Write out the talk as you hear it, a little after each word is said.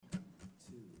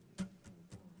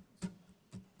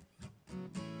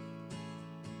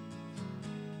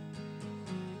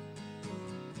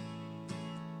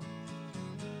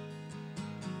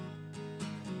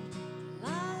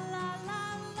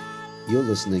You're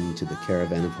listening to the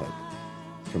Caravan of Hope,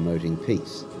 promoting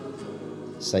peace,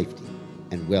 safety,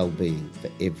 and well-being for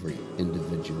every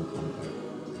individual on Earth.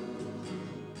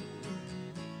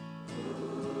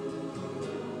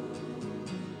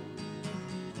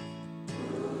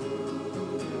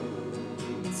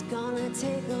 It's gonna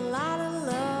take a lot of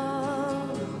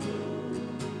love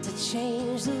to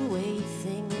change the way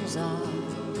things are.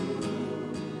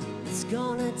 It's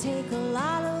gonna take a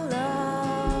lot of love.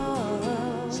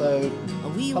 So,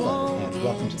 We hello won't and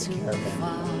welcome get to the too Caravan,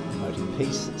 far. promoting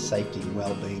peace, safety and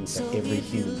well-being for every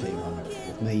human being on Earth.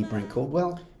 With me, Brent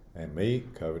Caldwell. And me,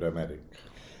 Covid-O-Matic.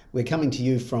 We're coming to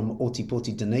you from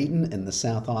Ōtepoti, Dunedin in the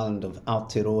South Island of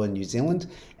Aotearoa, New Zealand,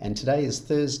 and today is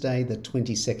Thursday, the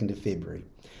 22nd of February.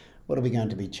 What are we going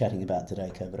to be chatting about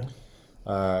today, Covid?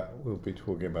 We'll be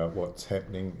talking about what's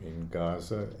happening in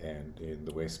Gaza and in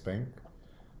the West Bank.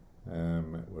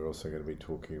 We're also going to be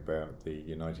talking about the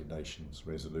United Nations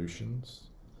resolutions,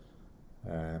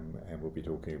 and we'll be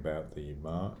talking about the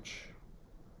march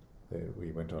that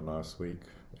we went on last week,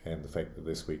 and the fact that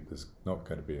this week there's not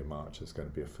going to be a march, there's going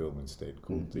to be a film instead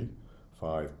called The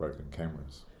 5 Broken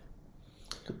Cameras.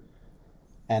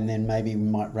 And then maybe we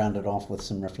might round it off with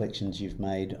some reflections you've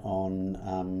made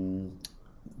on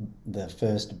the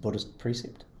first Buddhist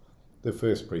precept. The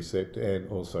first precept, and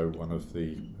also one of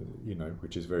the,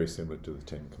 which is very similar to the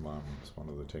Ten Commandments, one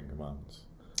of the Ten Commandments.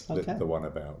 Okay. The one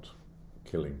about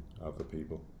killing other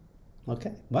people.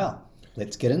 Okay, well,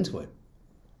 let's get into it.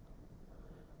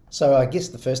 So I guess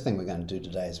the first thing we're going to do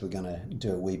today is we're going to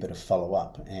do a wee bit of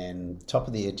follow-up. And top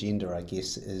of the agenda, I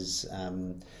guess, is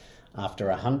after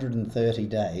 130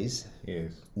 days,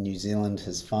 Yes. New Zealand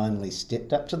has finally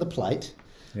stepped up to the plate,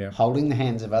 Yeah. holding the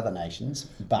hands of other nations,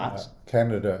 but...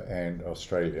 Canada and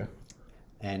Australia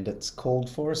and it's called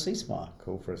for a ceasefire.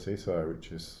 call for a ceasefire,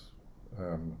 which is,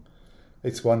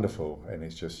 it's wonderful, and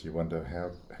it's just, you wonder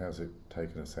how's it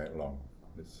taken us that long.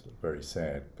 It's very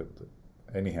sad, but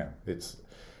anyhow, it's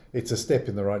a step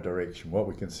in the right direction. What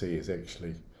we can see is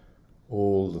actually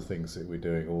all the things that we're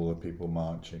doing, all the people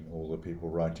marching, all the people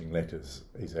writing letters,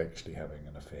 is actually having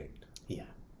an effect. Yeah.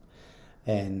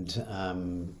 And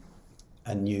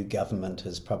a new government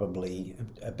is probably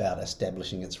about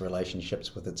establishing its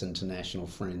relationships with its international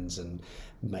friends and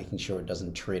making sure it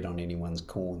doesn't tread on anyone's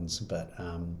corns. But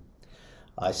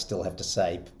I still have to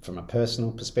say, from a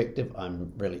personal perspective,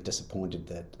 I'm really disappointed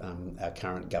that our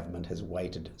current government has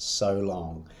waited so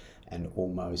long and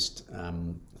almost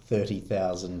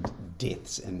 30,000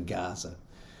 deaths in Gaza.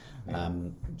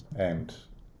 And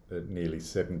nearly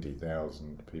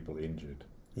 70,000 people injured.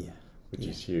 Yeah. Which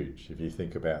is huge. If you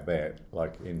think about that,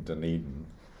 like in Dunedin,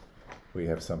 we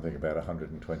have something about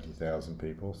 120,000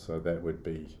 people, so that would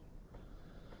be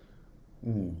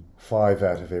 5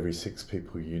 out of every 6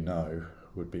 people you know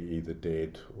would be either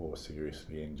dead or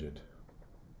seriously injured.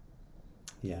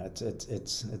 Yeah,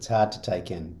 it's hard to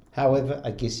take in. However,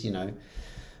 I guess,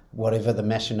 whatever the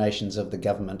machinations of the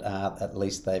government are, at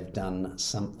least they've done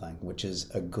something, which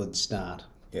is a good start.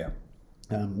 Yeah.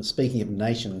 Speaking of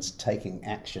nations taking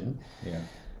action, Yeah.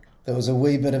 there was a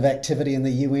wee bit of activity in the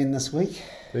UN this week.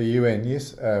 The UN,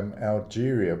 yes.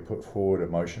 Algeria put forward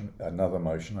another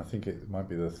motion. I think it might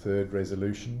be the third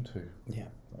resolution to. Yeah.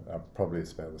 Probably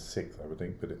it's about the 6th, I would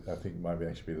think, but I think it might be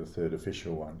actually be the third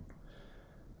official one,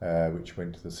 which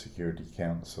went to the Security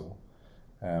Council,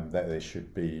 that there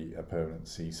should be a permanent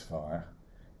ceasefire.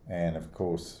 And of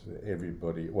course,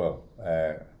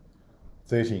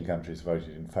 13 countries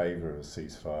voted in favour of a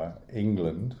ceasefire.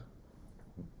 England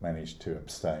managed to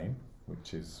abstain,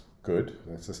 which is good.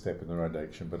 That's a step in the right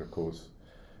direction. But of course,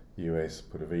 the US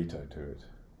put a veto to it,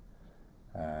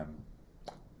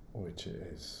 which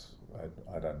is,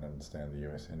 I don't understand the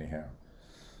US anyhow.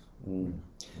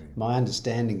 My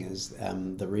understanding is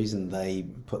the reason they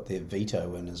put their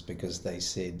veto in is because they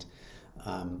said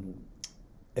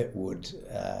it would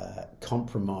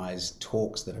compromise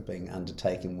talks that are being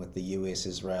undertaken with the US,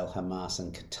 Israel, Hamas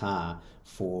and Qatar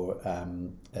for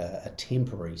a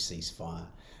temporary ceasefire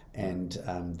and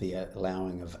the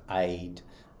allowing of aid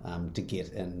to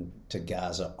get into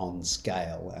Gaza on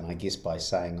scale. And I guess by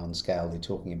saying on scale, they're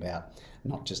talking about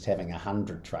not just having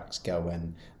 100 trucks go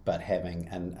in, but having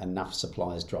enough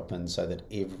supplies drop in so that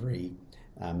every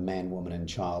man, woman and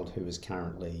child who is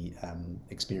currently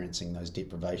experiencing those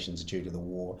deprivations due to the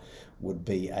war would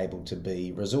be able to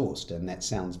be resourced. And that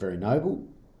sounds very noble,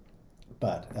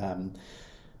 but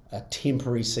a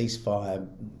temporary ceasefire,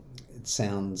 it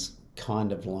sounds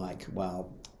kind of like,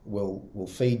 well, we'll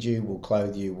feed you, we'll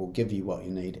clothe you, we'll give you what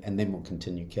you need, and then we'll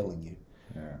continue killing you.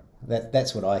 Yeah.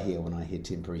 That's what I hear when I hear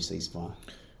temporary ceasefire.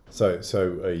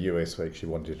 So US actually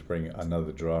wanted to bring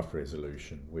another draft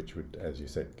resolution, which would, as you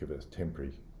said, give us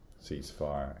temporary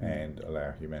ceasefire and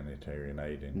allow humanitarian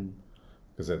aid in.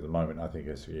 Because at the moment, I think,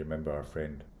 as you remember, our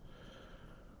friend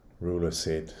Ruler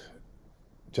said,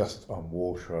 just on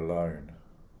water alone,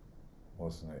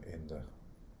 wasn't it,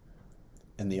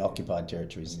 in the occupied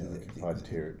territories. In the occupied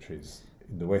territories.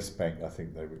 In the West Bank, I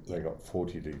think they got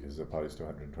 40 litres as opposed to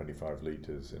 125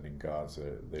 litres, and in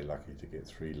Gaza they're lucky to get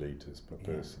 3 litres per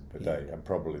person per day, and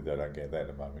probably they don't get that at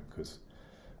the moment because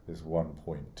there's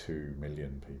 1.2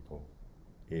 million people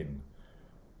in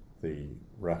the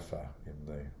Rafah, in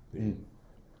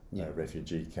the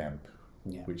refugee camp,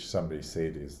 which somebody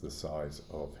said is the size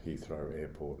of Heathrow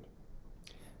Airport.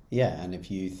 Yeah, and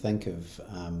if you think of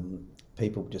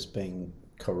people just being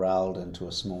corralled into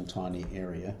a small, tiny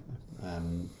area,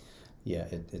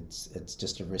 it's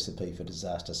just a recipe for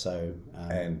disaster. So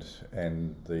and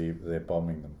they're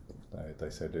bombing them. They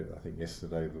said, I think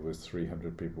yesterday there was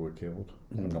 300 people were killed.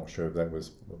 I'm not sure if that was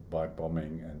by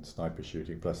bombing and sniper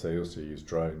shooting. Plus, they also use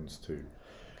drones to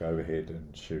go ahead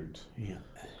and shoot. Yeah.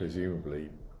 Presumably,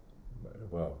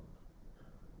 well,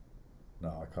 no,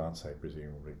 I can't say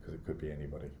presumably because it could be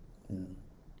anybody.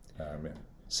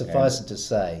 Suffice it to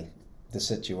say, the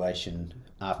situation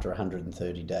after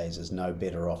 130 days is no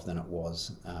better off than it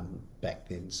was back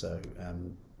then. So,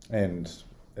 and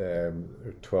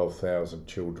 12,000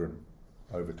 children,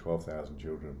 over 12,000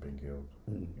 children have been killed.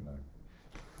 You know.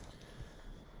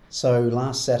 So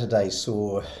last Saturday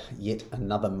saw yet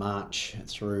another march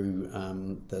through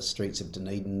the streets of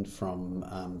Dunedin from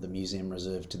the Museum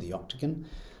Reserve to the Octagon.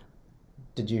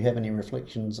 Did you have any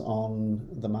reflections on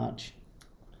the march?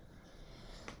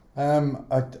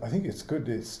 I think it's good.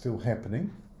 It's still happening.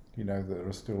 You know, there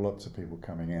are still lots of people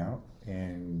coming out,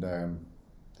 and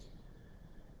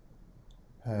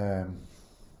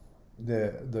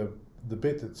the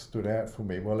bit that stood out for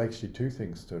me, well, actually two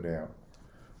things stood out.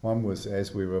 One was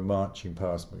as we were marching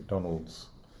past McDonald's,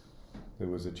 there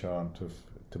was a chant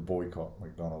to boycott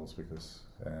McDonald's because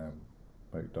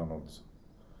McDonald's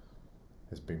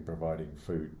has been providing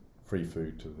free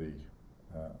food to the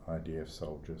IDF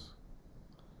soldiers.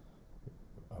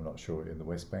 I'm not sure in the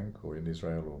West Bank or in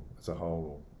Israel or as a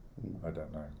whole, or I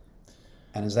don't know.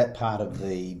 And is that part of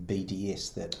the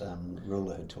BDS that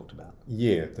Ruler had talked about?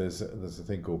 Yeah, there's a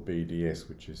thing called BDS,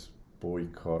 which is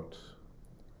boycott.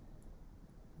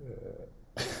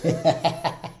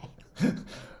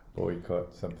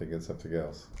 Boycott something and something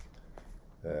else.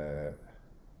 Let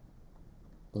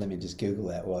me just Google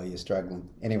that while you're struggling.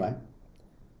 Anyhow,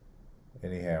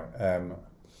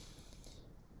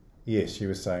 yes, she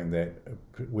was saying that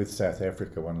with South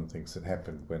Africa, one of the things that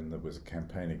happened when there was a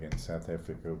campaign against South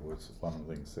Africa was one of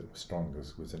the things that was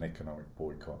strongest was an economic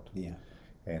boycott. Yeah.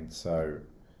 And so,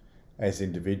 as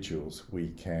individuals, we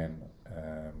can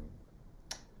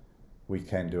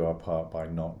do our part by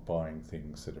not buying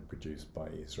things that are produced by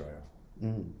Israel.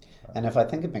 And if I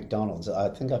think of McDonald's, I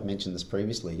think I've mentioned this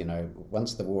previously, you know,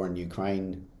 once the war in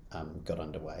Ukraine got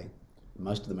underway,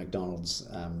 most of the McDonald's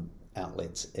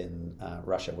outlets in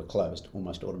Russia were closed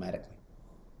almost automatically.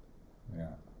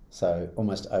 Yeah. So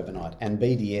almost overnight. And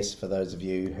BDS, for those of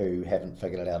you who haven't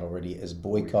figured it out already, is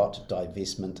Boycott,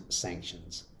 Divestment,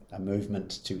 Sanctions, a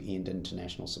movement to end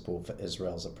international support for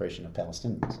Israel's oppression of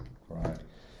Palestinians. Right.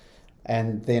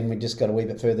 And then we just got a wee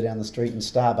bit further down the street and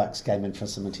Starbucks came in for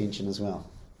some attention as well.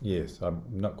 Yes, I'm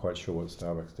not quite sure what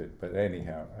Starbucks did, but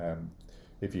anyhow,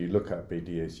 if you look at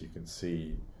BDS, you can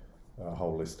see a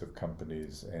whole list of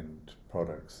companies and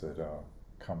products that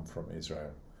come from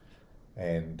Israel.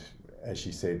 And as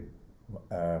she said,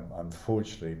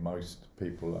 unfortunately, most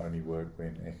people only work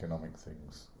when economic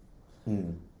things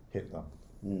hit them.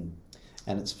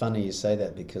 And it's funny you say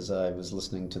that because I was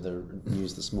listening to the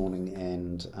news this morning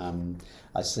and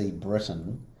I see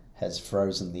Britain has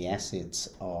frozen the assets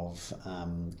of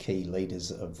key leaders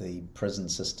of the prison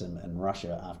system in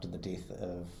Russia after the death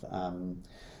of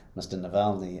Mr.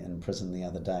 Navalny in prison the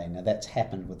other day. Now that's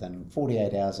happened within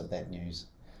 48 hours of that news.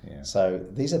 Yeah. So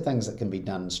these are things that can be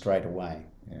done straight away.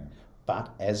 Yeah.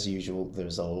 But as usual,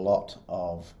 there's a lot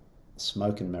of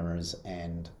smoke and mirrors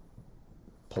and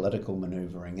political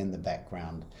manoeuvring in the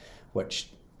background, which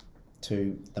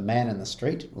to the man in the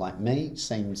street like me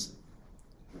seems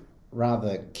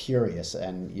rather curious,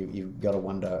 and you've got to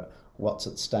wonder what's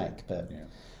at stake. But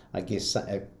I guess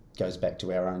it goes back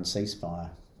to our own ceasefire.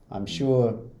 I'm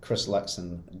sure Chris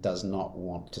Luxon does not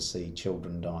want to see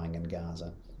children dying in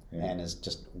Gaza and is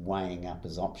just weighing up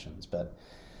his options, but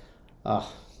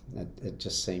it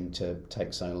just seemed to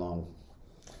take so long.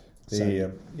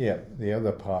 The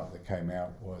other part that came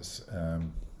out was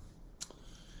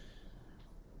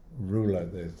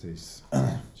Rula, there's this,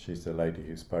 she's the lady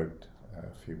who spoke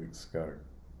a few weeks ago,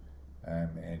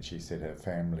 and she said her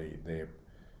family, the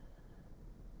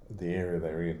area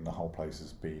they're in, the whole place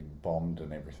has been bombed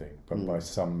and everything, but by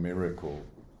some miracle,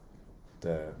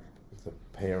 the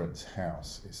parents'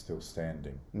 house is still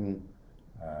standing.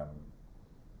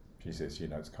 She says,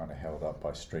 it's kind of held up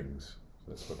by strings.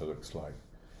 That's what it looks like.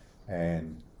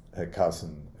 And her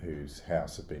cousin, whose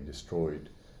house had been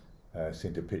destroyed,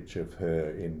 sent a picture of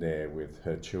her in there with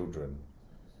her children,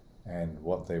 and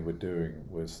what they were doing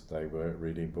was they were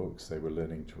reading books, they were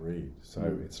learning to read.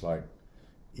 So it's like,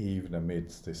 even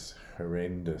amidst this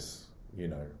horrendous, they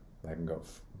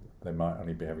might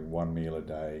only be having one meal a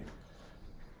day,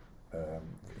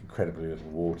 incredibly little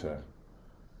water,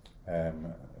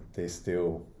 there's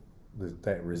still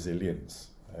that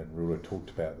resilience, and Rula talked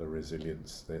about the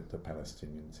resilience that the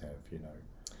Palestinians have,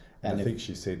 And I think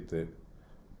she said that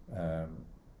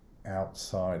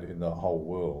outside in the whole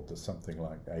world, there's something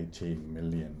like 18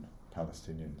 million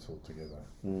Palestinians altogether,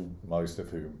 most of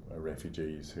whom are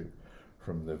refugees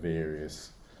from the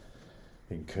various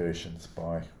incursions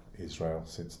by Israel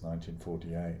since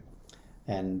 1948.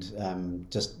 And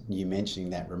just you mentioning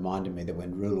that reminded me that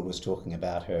when Rula was talking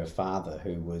about her father,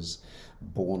 who was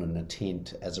born in a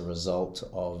tent as a result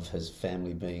of his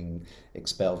family being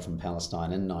expelled from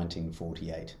Palestine in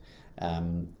 1948,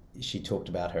 she talked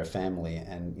about her family,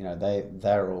 and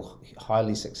they're all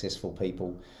highly successful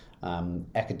people,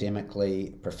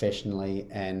 academically, professionally,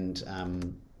 and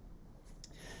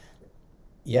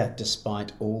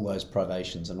despite all those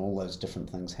privations and all those different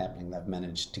things happening, they've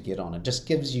managed to get on. It just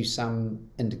gives you some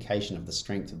indication of the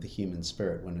strength of the human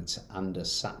spirit when it's under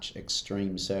such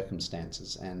extreme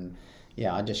circumstances. And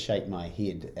I just shake my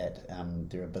head at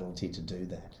their ability to do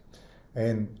that.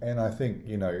 And I think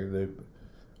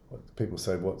people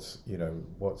say, what's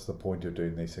the point of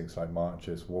doing these things like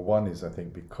marches? Well, one is, I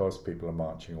think, because people are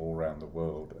marching all around the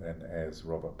world, and as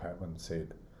Robert Patman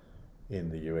said, in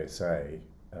the USA,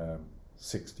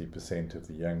 60% of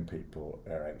the young people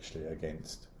are actually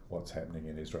against what's happening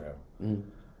in Israel.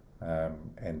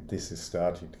 And this is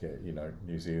starting to get,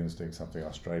 New Zealand's doing something,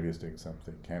 Australia's doing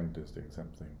something, Canada's doing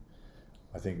something.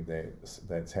 I think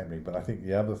that's happening. But I think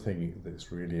the other thing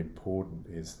that's really important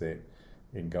is that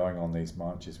in going on these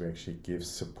marches, we actually give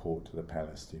support to the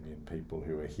Palestinian people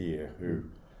who are here, who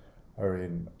are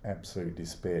in absolute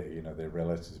despair. Their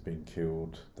relatives have been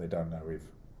killed. They don't know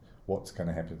what's going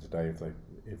to happen today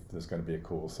if there's going to be a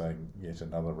call saying yet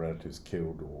another relative's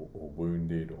killed or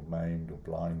wounded or maimed or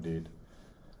blinded,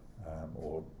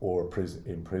 or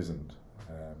imprisoned.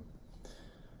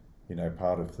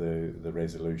 Part of the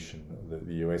resolution that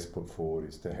the US put forward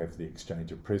is to have the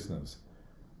exchange of prisoners.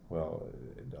 Well,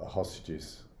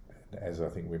 hostages, as I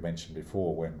think we mentioned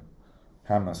before, when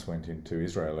Hamas went into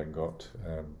Israel and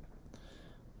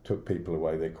took people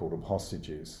away, they called them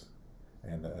hostages.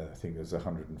 And I think there's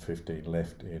 115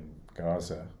 left in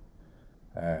Gaza.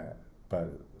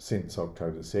 But since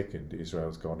October 2nd,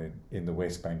 Israel's gone in the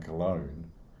West Bank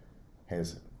alone,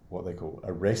 has what they call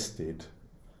arrested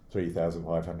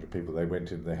 3,500 people. They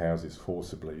went into their houses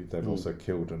forcibly. They've also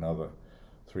killed another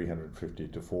 350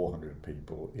 to 400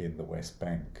 people in the West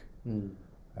Bank.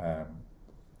 But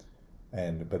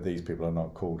these people are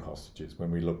not called hostages.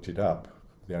 When we looked it up,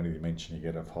 the only mention you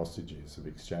get of hostages of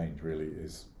exchange really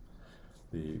is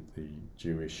the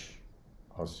Jewish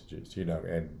hostages,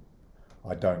 and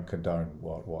I don't condone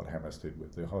what Hamas did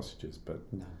with the hostages, but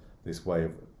this way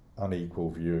of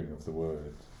unequal viewing of the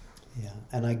word. Yeah,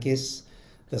 and I guess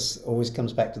this always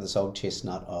comes back to this old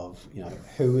chestnut of,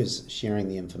 who is sharing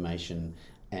the information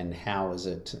and how is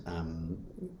it,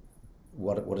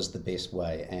 what is the best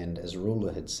way? And as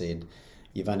Rula had said,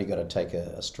 you've only got to take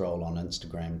a stroll on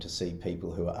Instagram to see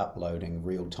people who are uploading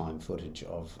real-time footage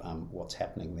of what's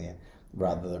happening there,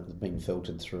 rather than being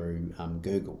filtered through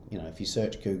Google. If you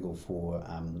search Google for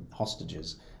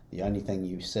hostages, the only thing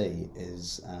you see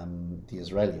is the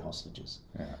Israeli hostages.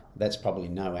 Yeah. That's probably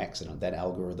no accident. That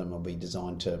algorithm will be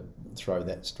designed to throw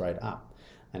that straight up.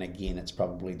 And again, it's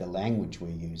probably the language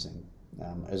we're using.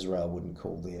 Israel wouldn't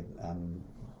call the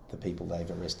people they've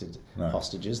arrested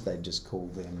hostages. They'd just call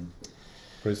them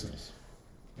prisoners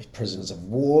of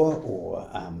war or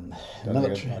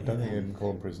military. I don't think you can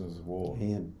call them prisoners of war.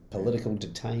 Yeah, political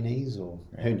detainees or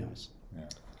who knows. Yeah.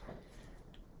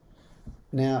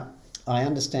 Now, I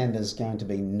understand there's going to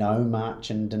be no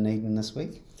march in Dunedin this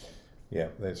week. Yeah,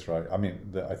 that's right. I mean,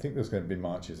 I think there's going to be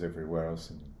marches everywhere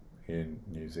else in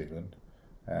New Zealand.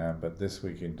 But this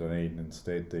week in Dunedin,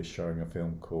 instead, they're showing a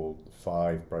film called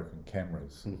 5 Broken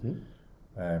Cameras,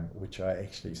 which I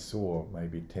actually saw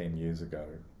maybe 10 years ago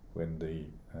when the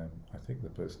I think the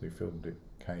person who filmed it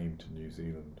came to New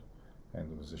Zealand, and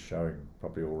there was a showing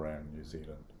probably all around New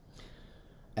Zealand.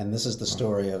 And this is the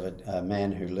story of a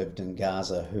man who lived in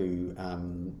Gaza who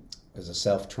is a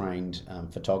self-trained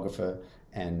photographer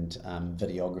and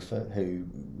videographer who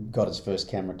got his first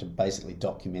camera to basically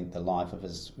document the life of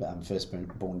his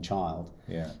firstborn child,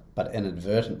 but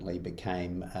inadvertently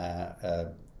became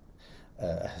a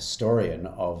historian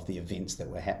of the events that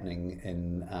were happening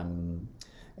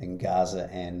in Gaza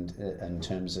and in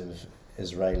terms of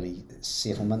Israeli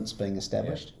settlements being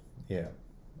established. Yeah.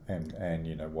 And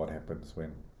you know what happens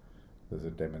when there's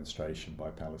a demonstration by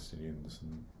Palestinians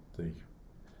and the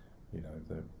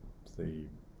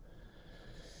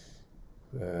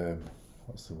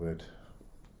what's the word?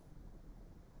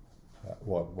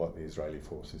 What the Israeli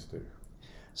forces do.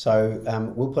 So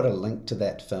we'll put a link to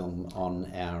that film on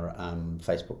our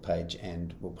Facebook page,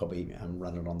 and we'll probably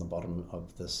run it on the bottom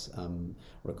of this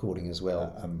recording as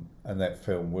well. And that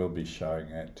film will be showing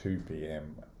at 2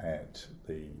 p.m. at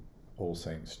the All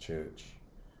Saints Church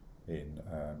in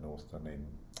North Dunedin.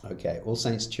 Okay, All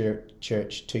Saints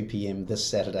Church 2 p.m. this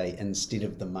Saturday instead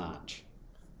of the march.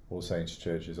 All Saints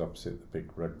Church is opposite the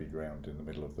big rugby ground in the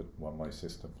middle of the one-way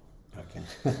system. Okay.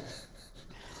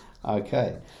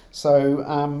 Okay,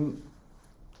 so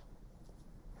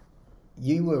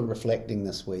you were reflecting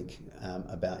this week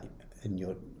about, in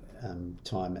your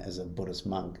time as a Buddhist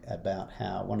monk, about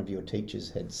how one of your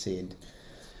teachers had said,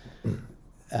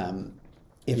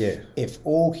 if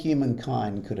all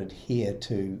humankind could adhere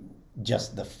to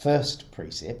just the first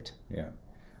precept,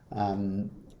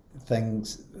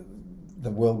 the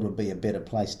world would be a better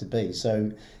place to be.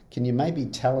 So can you maybe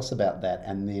tell us about that,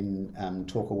 and then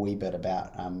talk a wee bit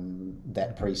about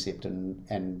that precept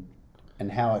and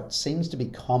how it seems to be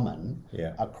common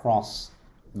across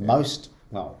most,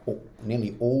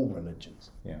 nearly all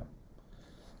religions?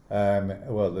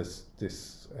 Well, this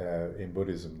in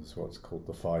Buddhism is what's called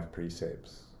the 5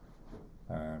 precepts,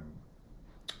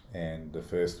 and the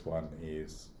first one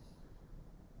is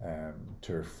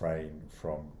to refrain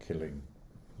from killing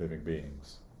living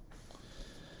beings.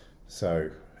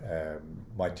 So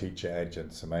my teacher Ajahn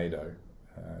Sumedho,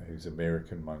 who's an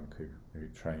American monk who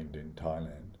trained in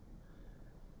Thailand,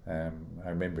 I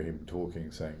remember him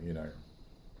talking, saying,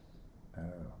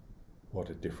 what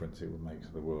a difference it would make to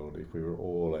the world if we were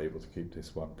all able to keep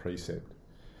this one precept.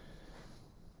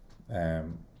 Now,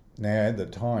 at the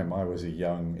time, I was a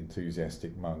young,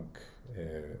 enthusiastic monk,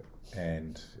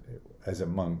 and as a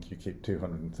monk, you keep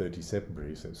 237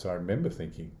 precepts. So I remember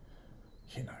thinking,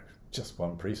 just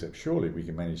one precept, surely we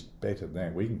can manage better than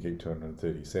that. We can keep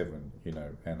 237,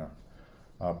 and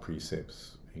our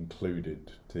precepts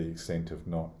included to the extent of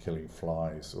not killing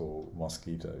flies or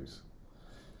mosquitoes.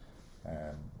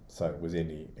 So it was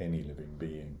any living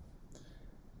being.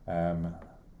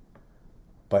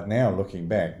 But now looking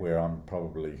back, where I'm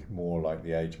probably more like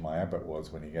the age my abbot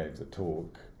was when he gave the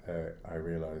talk, I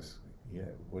realised,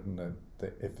 wouldn't it,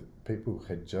 that if people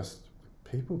could just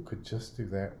do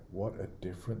that, what a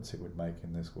difference it would make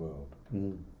in this world.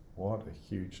 What a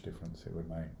huge difference it would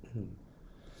make.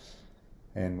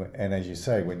 And as you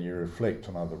say, when you reflect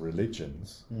on other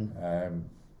religions,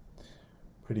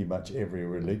 pretty much every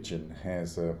religion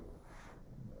has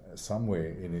somewhere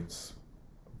in its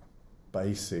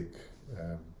basic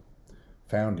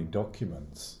founding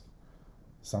documents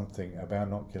something about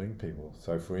not killing people.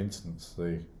 So, for instance,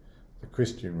 the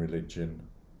Christian religion,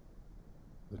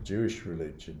 the Jewish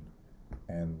religion,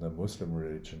 and the Muslim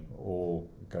religion all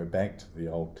go back to the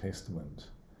Old Testament,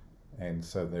 and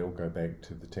so they all go back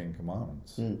to the 10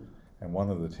 Commandments. And one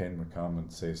of the 10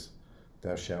 Commandments says,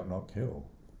 "Thou shalt not kill."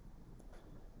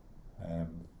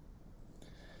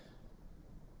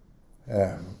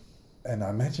 And I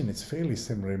imagine it's fairly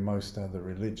similar in most other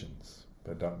religions,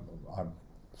 but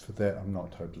for that I'm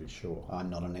not totally sure. I'm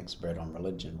not an expert on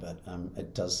religion, but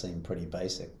it does seem pretty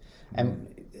basic. And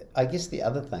I guess the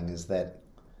other thing is that,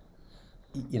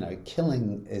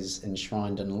 killing is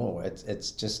enshrined in law.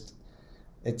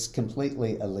 It's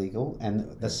completely illegal,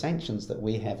 and the sanctions that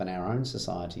we have in our own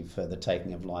society for the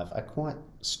taking of life are quite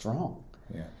strong.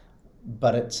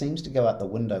 But it seems to go out the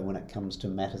window when it comes to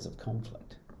matters of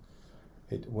conflict.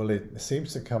 It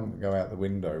seems to go out the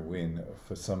window when,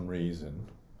 for some reason,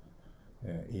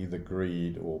 either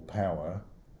greed or power,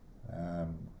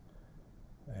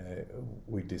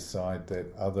 we decide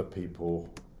that other people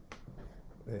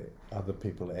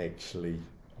actually,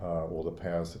 or the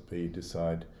powers that be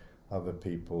decide other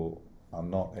people are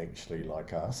not actually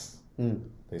like us.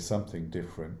 There's something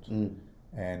different,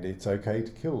 and it's okay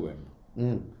to kill them,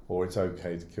 or it's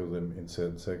okay to kill them in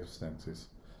certain circumstances.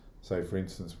 So, for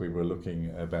instance, we were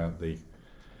looking about the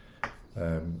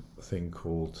thing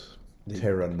called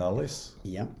Terra Nullius,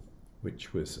 Yeah.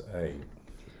 which was a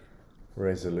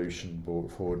resolution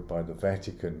brought forward by the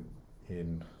Vatican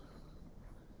in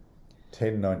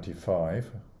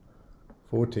 1095,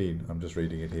 I'm just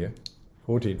reading it here,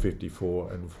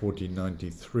 1454 and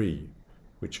 1493,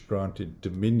 which granted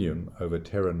dominion over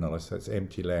terra nullius, that's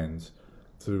empty lands,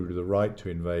 through the right to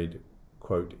invade,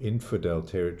 quote, infidel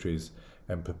territories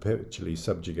and perpetually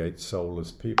subjugate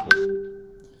soulless peoples.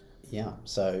 Yeah,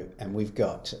 so, and we've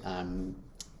got an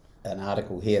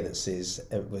article here that says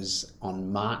it was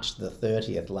on March the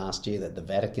 30th last year that the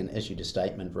Vatican issued a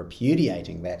statement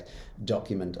repudiating that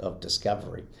document of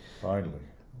discovery.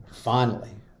 Finally.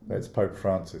 That's Pope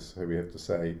Francis, who we have to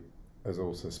say has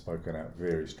also spoken out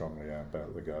very strongly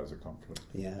about the Gaza conflict.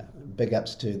 Yeah, big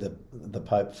ups to the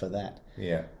Pope for that.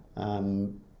 Yeah.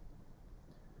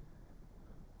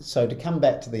 So to come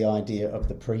back to the idea of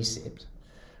the precept.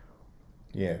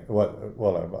 Yeah,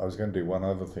 well, I was going to do one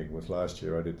other thing. Was last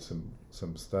year I did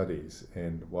some studies,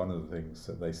 and one of the things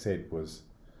that they said was,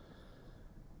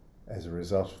 as a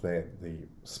result of that, the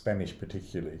Spanish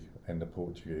particularly, and the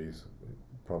Portuguese,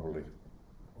 probably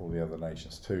all the other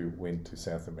nations too, went to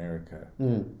South America.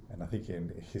 And I think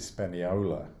in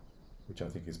Hispaniola, which I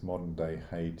think is modern day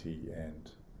Haiti and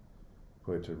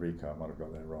Puerto Rico, I might have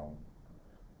got that wrong,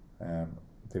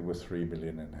 there were 3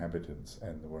 million inhabitants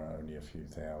and there were only a few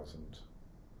thousand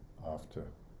after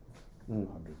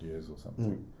 100 years or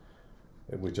something.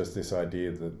 It was just this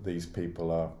idea that these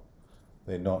people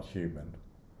they're not human.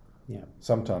 Yeah.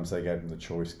 Sometimes they gave them the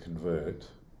choice, convert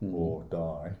or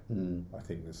die. I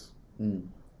think this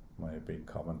may have been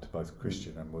common to both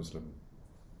Christian and Muslim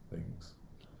things.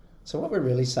 So what we're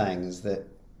really saying is that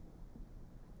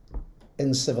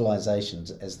in civilizations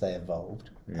as they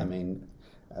evolved, I mean,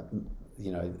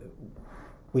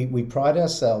 we pride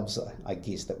ourselves, I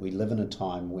guess, that we live in a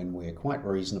time when we're quite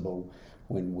reasonable,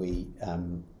 when we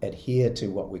adhere to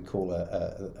what we call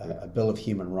a Bill of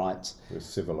Human Rights. We're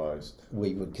civilized.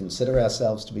 We would consider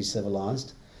ourselves to be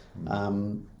civilized.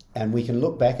 And we can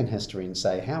look back in history and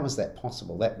say, how is that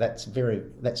possible?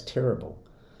 That's terrible.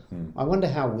 I wonder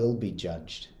how we'll be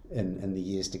judged in the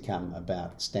years to come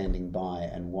about standing by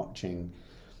and watching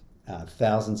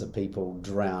thousands of people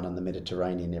drown in the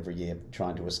Mediterranean every year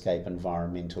trying to escape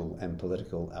environmental and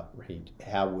political upheaval.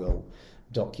 How we'll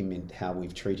document how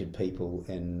we've treated people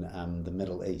in the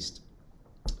Middle East,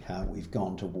 how we've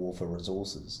gone to war for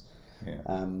resources.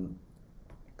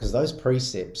 Because those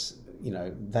precepts,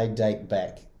 they date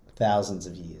back thousands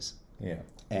of years. Yeah.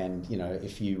 And,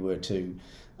 if you were to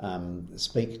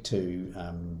speak to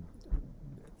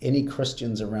any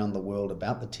Christians around the world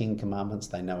about the Ten Commandments,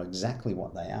 they know exactly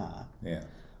what they are. Yeah.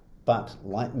 But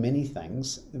like many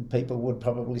things, people would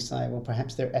probably say, well,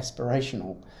 perhaps they're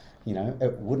aspirational.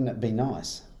 Wouldn't it be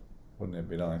nice? Wouldn't it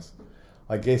be nice?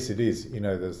 I guess it is.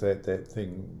 There's that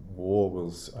thing, war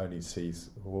will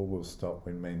stop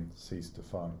when men cease to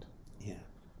fight. Yeah.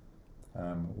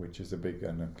 Which is a big,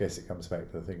 and I guess it comes back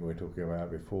to the thing we were talking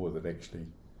about before, that actually,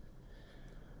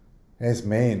 as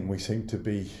men, we seem to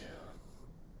be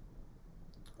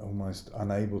almost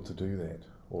unable to do that,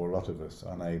 or a lot of us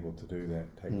unable to do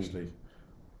that, to actually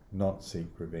not seek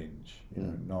revenge,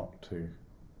 not to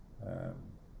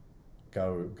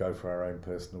go for our own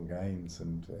personal gains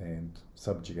and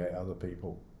subjugate other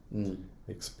people,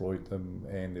 exploit them,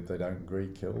 and if they don't agree,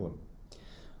 kill them.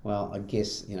 Well, I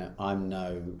guess, I'm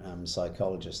no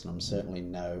psychologist and I'm certainly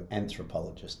no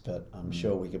anthropologist, but I'm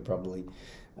sure we could probably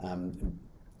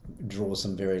draw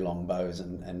some very long bows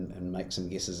and make some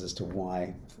guesses as to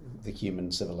why the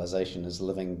human civilization is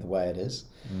living the way it is.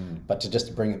 But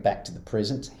to bring it back to the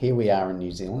present, here we are in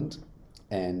New Zealand,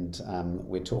 and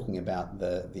we're talking about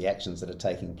the actions that are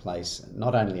taking place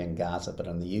not only in Gaza but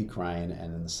in the Ukraine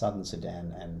and in the southern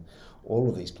Sudan and all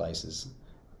of these places,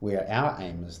 where our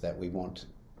aim is that we want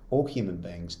all human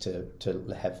beings to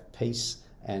have peace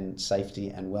and safety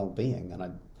and well-being. And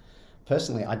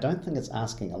I don't think it's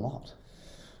asking a lot.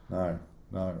 No.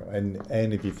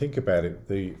 And if you think about it,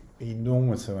 the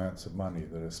enormous amounts of money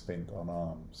that are spent on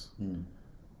arms,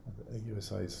 the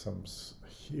USA is some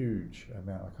huge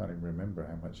amount, I can't even remember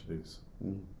how much it is.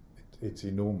 It's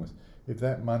enormous. If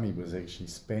that money was actually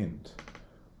spent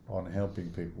on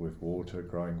helping people with water,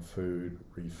 growing food,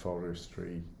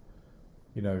 reforestry,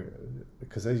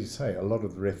 because as you say, a lot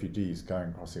of the refugees going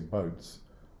across in boats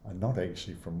are not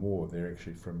actually from war, they're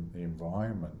actually from the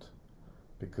environment,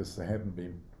 because they haven't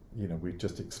been, we've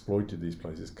just exploited these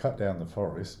places, cut down the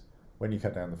forest. When you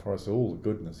cut down the forest, all the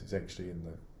goodness is actually in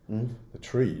the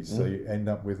trees, so you end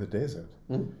up with a desert.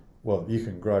 Well, you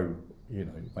can grow,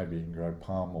 maybe you can grow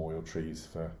palm oil trees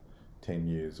for 10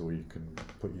 years, or you can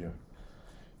put your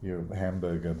your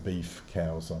hamburger beef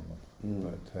cows on them.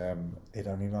 But it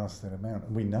only lasts that amount.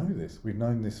 And we know this. We've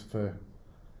known this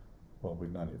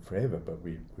we've known it forever, but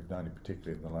we've known it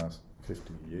particularly in the last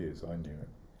 50 years. I knew it.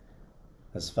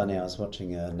 It's funny, I was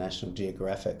watching a National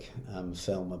Geographic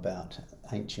film about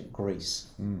ancient Greece,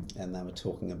 and they were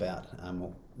talking about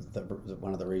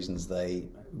one of the reasons they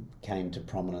came to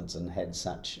prominence and had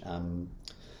such,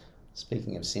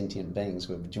 speaking of sentient beings,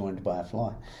 we were joined by a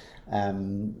fly,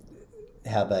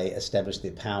 how they established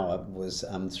their power was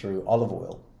through olive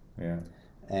oil. Yeah.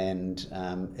 And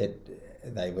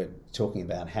they were talking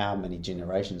about how many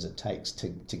generations it takes to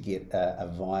get a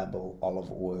viable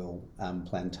olive oil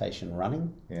plantation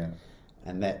running. Yeah.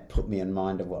 And that put me in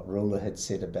mind of what Rula had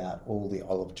said about all the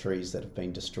olive trees that have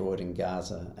been destroyed in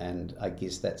Gaza. And I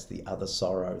guess that's the other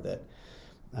sorrow that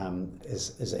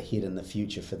is ahead in the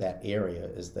future for that area,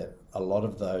 is that a lot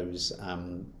of those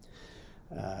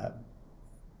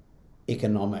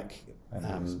economic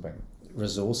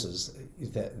resources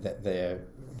that they're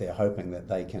hoping that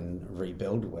they can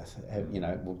rebuild with,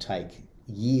 will take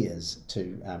years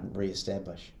to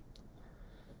re-establish.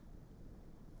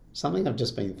 Something I've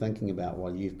just been thinking about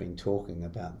while you've been talking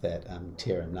about that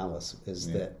terra nullius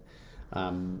is that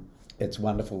it's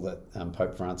wonderful that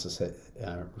Pope Francis had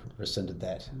rescinded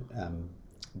that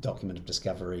document of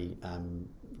discovery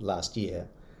last year,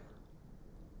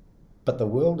 but the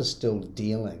world is still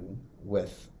dealing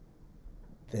with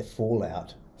the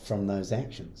fallout from those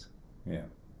actions. Yeah,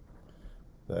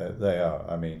 they are.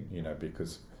 I mean,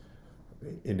 because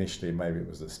initially maybe it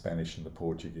was the Spanish and the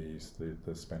Portuguese,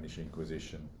 the Spanish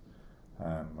Inquisition,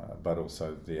 but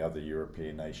also the other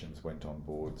European nations went on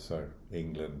board. So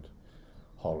England,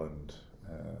 Holland,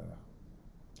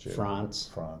 Germany, France,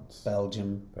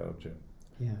 Belgium.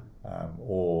 Yeah.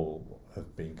 All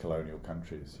have been colonial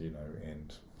countries,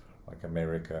 and like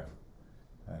America.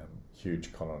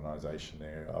 Huge colonisation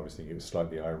there. I was thinking it was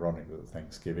slightly ironic that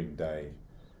Thanksgiving Day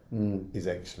is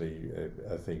actually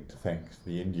a thing to thank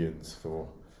the Indians for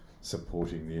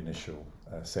supporting the initial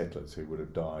settlers who would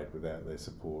have died without their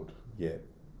support. Yet,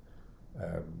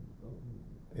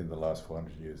 in the last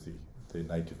 400 years, the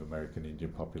Native American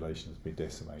Indian population has been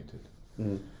decimated.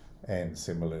 And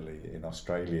similarly in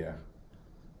Australia,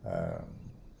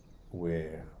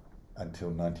 where until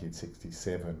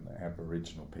 1967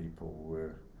 Aboriginal people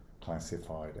were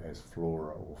classified as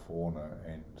flora or fauna,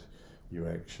 and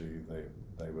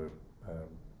they were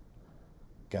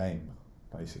game.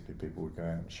 Basically, people would go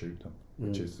out and shoot them,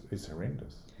 which is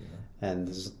horrendous. And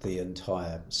there's the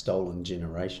entire stolen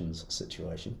generations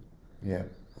situation. Yeah.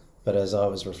 But as I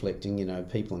was reflecting,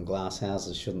 people in glass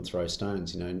houses shouldn't throw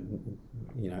stones.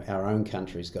 Our own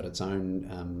country's got its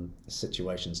own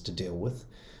situations to deal with.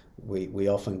 We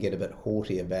often get a bit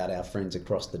haughty about our friends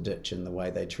across the ditch and the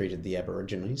way they treated the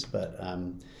Aborigines, but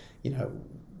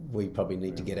we probably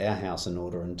need to get our house in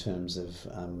order in terms of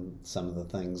some of the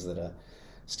things that are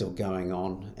still going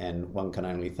on, and one can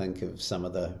only think of some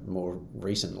of the more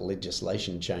recent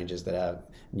legislation changes that our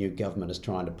new government is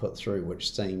trying to put through,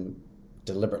 which seem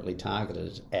deliberately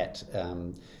targeted at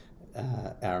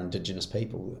our Indigenous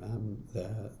people,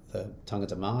 the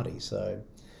tangata Māori. So,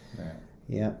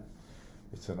 yeah.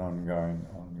 It's an ongoing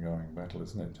battle,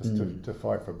 isn't it? Just to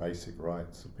fight for basic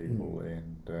rights of people,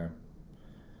 and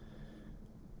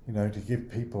to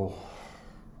give people,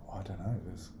 I don't know,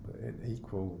 there's an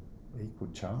equal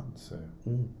chance,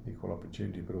 equal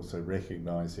opportunity, but also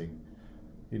recognising,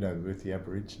 with the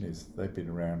Aborigines, they've been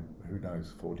around, who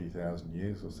knows, 40,000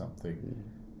 years or something,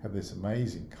 have this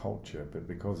amazing culture, but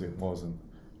because it wasn't,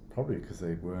 probably because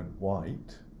they weren't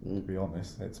white, to be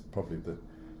honest, that's probably the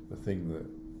thing that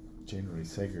generally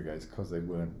segregates, because they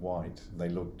weren't white and they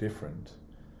look different.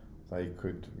 They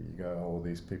could go, oh,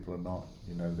 these people are not,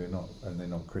 they're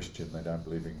not Christian, they don't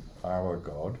believe in our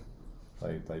God.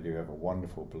 They do have a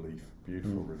wonderful belief,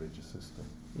 beautiful religious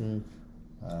system.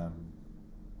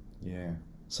 Yeah.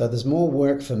 So there's more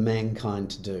work for mankind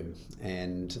to do,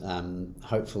 and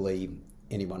hopefully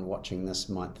anyone watching this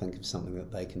might think of something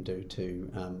that they can do to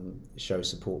show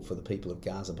support for the people of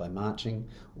Gaza by marching,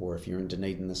 or if you're in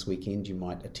Dunedin this weekend, you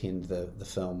might attend the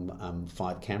film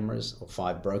 5 Cameras, or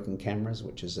 5 Broken Cameras,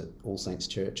 which is at All Saints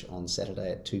Church on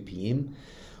Saturday at 2 p.m,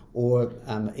 or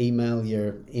email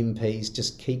your MPs.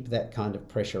 Just keep that kind of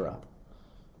pressure up.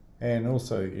 And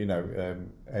also,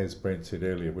 as Brent said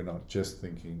earlier, we're not just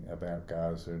thinking about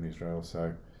Gaza and Israel,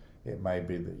 so it may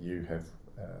be that you have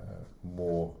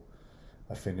more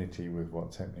affinity with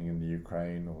what's happening in the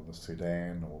Ukraine or the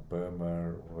Sudan or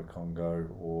Burma or the Congo,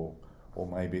 or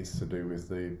maybe it's to do with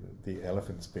the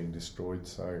elephants being destroyed,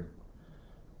 so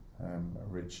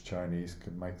rich Chinese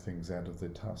can make things out of their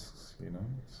tusks,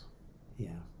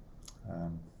 Yeah.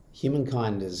 Um,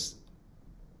 Humankind is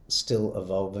still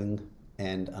evolving,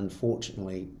 and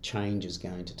unfortunately change is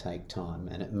going to take time,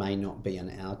 and it may not be in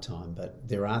our time, but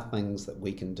there are things that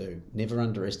we can do. Never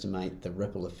underestimate the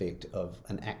ripple effect of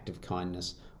an act of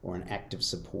kindness or an act of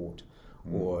support,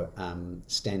 or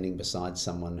standing beside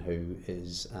someone who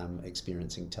is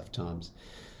experiencing tough times.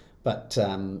 But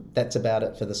that's about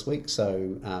it for this week.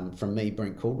 So from me,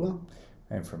 Brent Caldwell.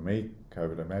 and from me,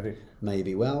 COVID-O-Matic, May you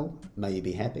be well, may you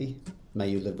be happy, may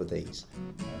you live with ease.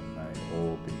 and may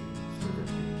all be through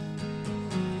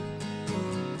peace.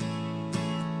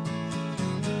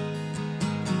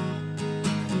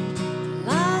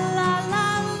 La la la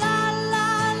la la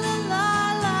la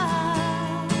la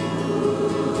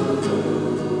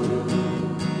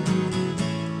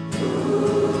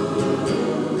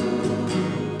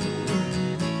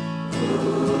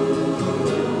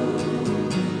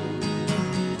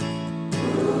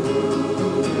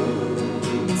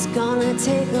It's gonna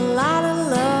take a lot of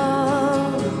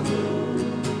love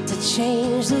to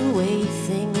change the way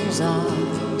things are.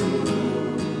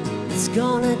 It's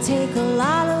gonna take a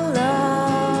lot of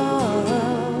love,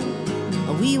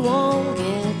 or we won't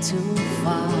get too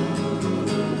far.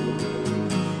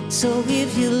 So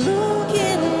if you're looking